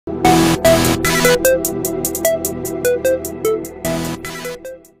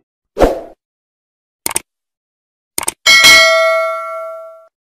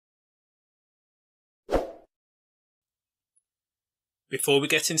Before we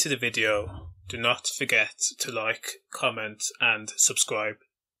get into the video, do not forget to like, comment and subscribe.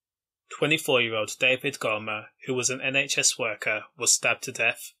 24-year-old David Gomoh, who was an NHS worker, was stabbed to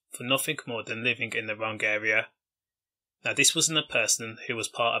death for nothing more than living in the wrong area. Now this wasn't a person who was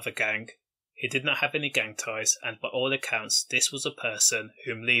part of a gang. He did not have any gang ties, and by all accounts this was a person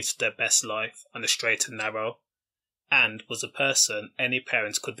whom lived their best life on the straight and narrow, and was a person any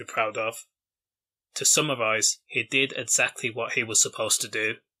parents could be proud of. To summarise, he did exactly what he was supposed to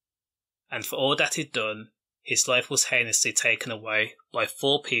do, and for all that he'd done, his life was heinously taken away by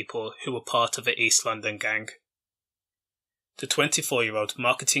 4 people who were part of the East London gang. The 24-year-old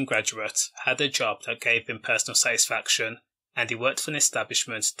marketing graduate had a job that gave him personal satisfaction, and he worked for an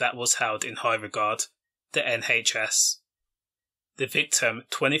establishment that was held in high regard, the NHS. The victim,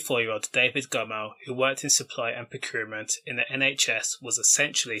 24-year-old David Gomoh, who worked in supply and procurement in the NHS, was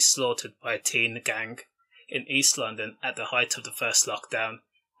essentially slaughtered by a teen gang in East London at the height of the first lockdown,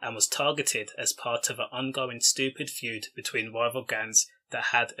 and was targeted as part of an ongoing stupid feud between rival gangs that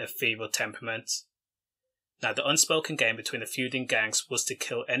had a feral temperament. Now, the unspoken game between the feuding gangs was to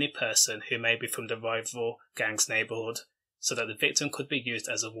kill any person who may be from the rival gang's neighbourhood, so that the victim could be used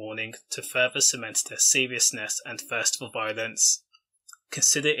as a warning to further cement their seriousness and thirst for violence.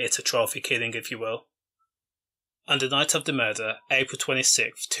 Consider it a trophy killing, if you will. On the night of the murder, April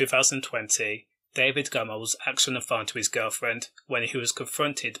 26, 2020, David Gomoh was actually on the phone to his girlfriend when he was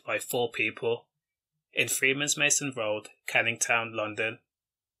confronted by 4 people in Freemasons Road, Canning Town, London.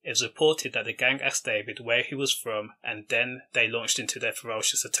 It was reported that the gang asked David where he was from, and then they launched into their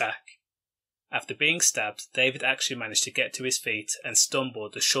ferocious attack. After being stabbed, David actually managed to get to his feet and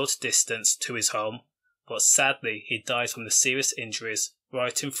stumbled a short distance to his home, but sadly he died from the serious injuries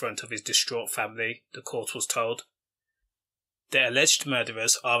right in front of his distraught family, the court was told. The alleged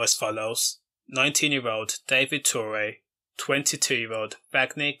murderers are as follows: 19-year-old David Ture, 22-year-old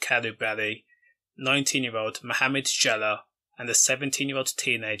Vagnei Colubali, 19-year-old Mohammed Jalloh, and a 17-year-old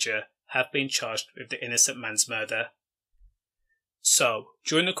teenager have been charged with the innocent man's murder. So,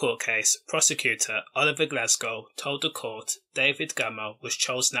 during the court case, prosecutor Oliver Glasgow told the court David Gomoh was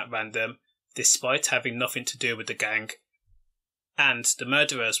chosen at random, despite having nothing to do with the gang, and the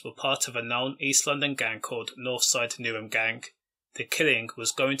murderers were part of a known East London gang called Northside Newham Gang. The killing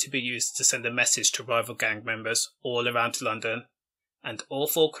was going to be used to send a message to rival gang members all around London, and all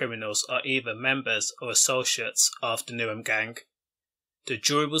 4 criminals are either members or associates of the Newham Gang. The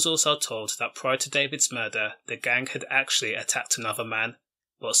jury was also told that prior to David's murder, the gang had actually attacked another man,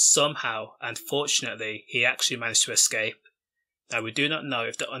 but somehow, and fortunately, he actually managed to escape. Now, we do not know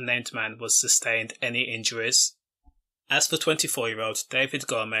if the unnamed man was sustained any injuries. As for 24-year-old David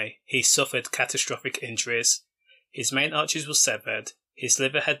Gomoh, he suffered catastrophic injuries. His main arteries were severed, his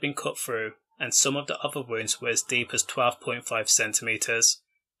liver had been cut through, and some of the other wounds were as deep as 12.5 centimetres,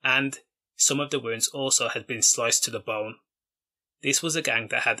 and some of the wounds also had been sliced to the bone. This was a gang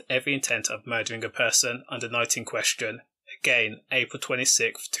that had every intent of murdering a person on the night in question, again April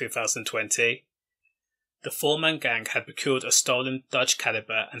 26, 2020. The 4-man gang had procured a stolen Dodge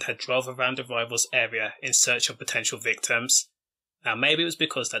Caliber and had drove around the rivals' area in search of potential victims. Now maybe it was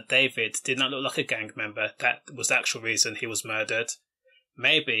because that David did not look like a gang member that was the actual reason he was murdered.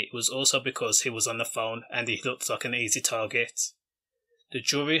 Maybe it was also because he was on the phone and he looked like an easy target. The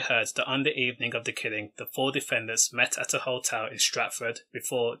jury heard that on the evening of the killing, the 4 defendants met at a hotel in Stratford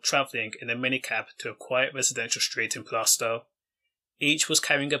before travelling in a minicab to a quiet residential street in Plaistow. Each was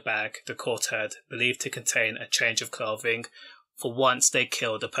carrying a bag, the court heard, believed to contain a change of clothing for once they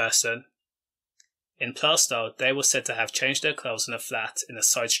killed a person. In Plaistow, they were said to have changed their clothes in a flat in a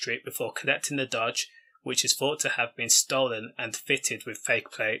side street before collecting the Dodge, which is thought to have been stolen and fitted with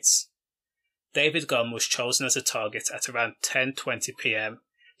fake plates. David Gomoh was chosen as a target at around 10:20 p.m,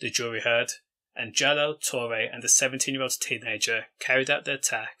 the jury heard, and Jalloh, Ture and the 17-year-old teenager carried out the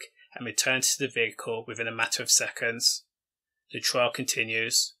attack and returned to the vehicle within a matter of seconds. The trial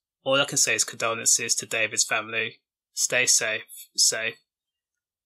continues. All I can say is condolences to David's family. Stay safe.